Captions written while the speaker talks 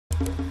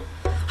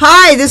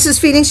Hi, this is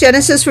Phoenix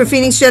Genesis for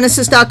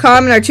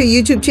PhoenixGenesis.com and our two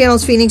YouTube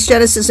channels, Phoenix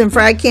Genesis and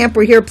Frag Camp.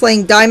 We're here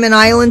playing Diamond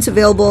Islands,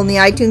 available in the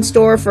iTunes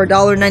store for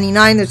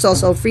 $1.99. There's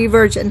also a free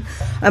version.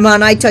 I'm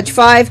on iTouch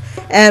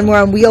 5, and we're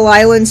on Wheel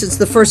Islands. It's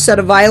the first set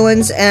of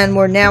islands, and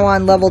we're now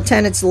on level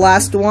 10. It's the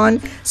last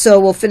one. So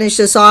we'll finish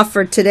this off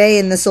for today,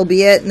 and this will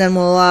be it, and then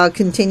we'll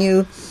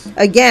continue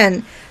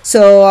again.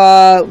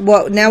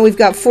 So now we've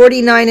got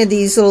 49 of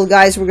these little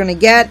guys we're going to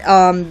get.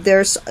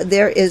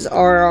 There is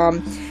our...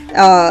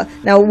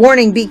 now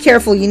warning, be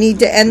careful, you need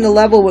to end the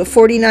level with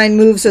 49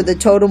 moves or the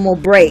totem will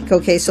break.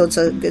 Okay, so it's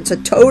a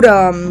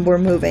totem we're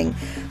moving.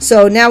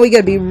 So now we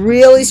got to be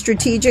really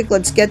strategic.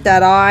 Let's get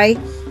that eye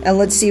and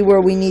let's see where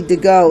we need to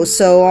go.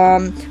 So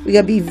we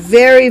got to be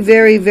very,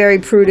 very, very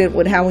prudent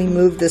with how we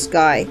move this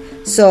guy.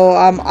 So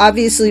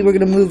obviously we're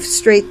going to move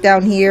straight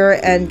down here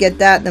and get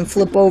that, and then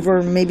flip over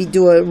and maybe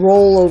do a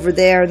roll over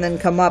there and then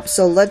come up.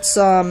 So let's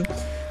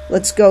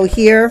go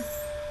here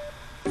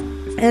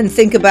and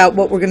think about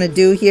what we're going to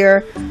do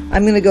here.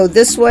 I'm going to go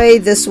this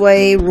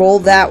way, roll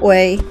that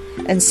way,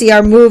 and see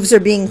our moves are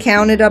being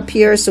counted up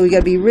here, so we got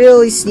to be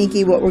really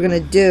sneaky what we're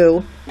going to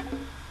do.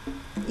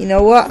 You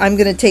know what? I'm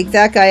going to take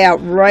that guy out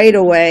right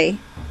away,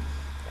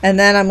 and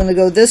then I'm going to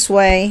go this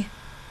way,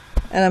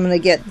 and I'm going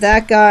to get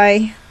that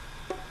guy,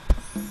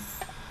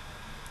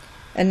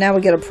 and now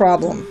we get a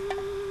problem.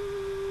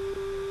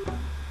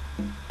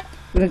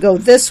 I'm going to go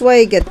this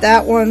way, get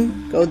that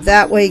one, go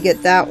that way,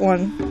 get that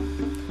one.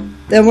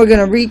 Then we're going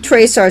to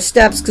retrace our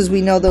steps because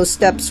we know those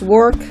steps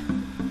work.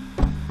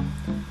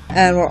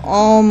 And we're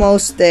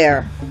almost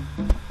there.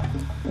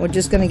 We're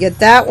just going to get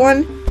that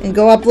one and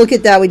go up. Look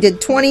at that. We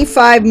did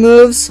 25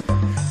 moves.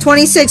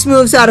 26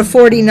 moves out of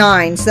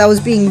 49. So that was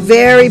being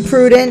very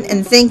prudent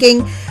and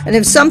thinking. And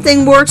if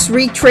something works,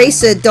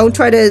 retrace it. Don't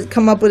try to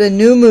come up with a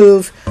new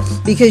move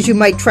because you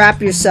might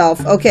trap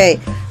yourself. Okay.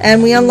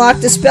 And we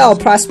unlocked a spell,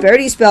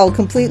 prosperity spell,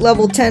 complete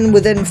level 10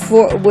 within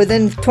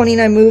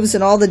 29 moves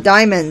and all the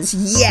diamonds.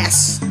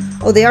 Yes!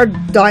 Oh, they are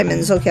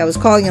diamonds. Okay, I was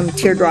calling them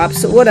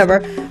teardrops, so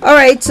whatever.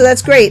 Alright, so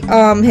that's great.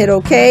 Hit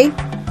OK.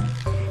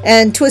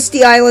 And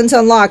Twisty Islands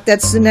unlocked.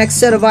 That's the next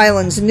set of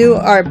islands. New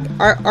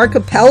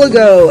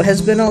Archipelago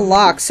has been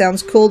unlocked.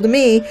 Sounds cool to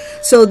me.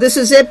 So this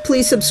is it.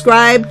 Please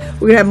subscribe.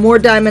 We're going to have more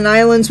Diamond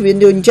Islands. We've been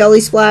doing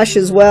Jelly Splash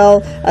as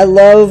well. I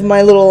love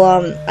my little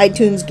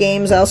iTunes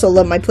games. I also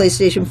love my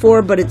PlayStation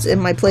 4, but it's in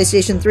my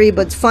PlayStation 3.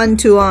 But it's fun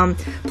to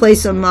play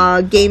some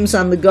games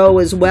on the go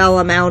as well.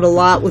 I'm out a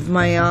lot with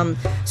my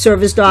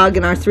service dog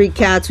and our 3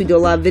 cats. We do a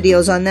lot of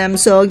videos on them.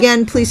 So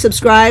again, please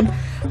subscribe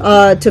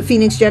to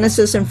Phoenix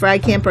Genesis and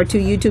Frag Camp, our two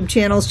YouTube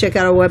channels. Check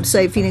out our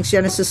website,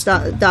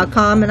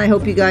 PhoenixGenesis.com, and I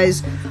hope you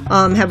guys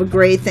have a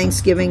great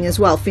Thanksgiving as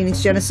well.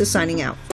 Phoenix Genesis signing out.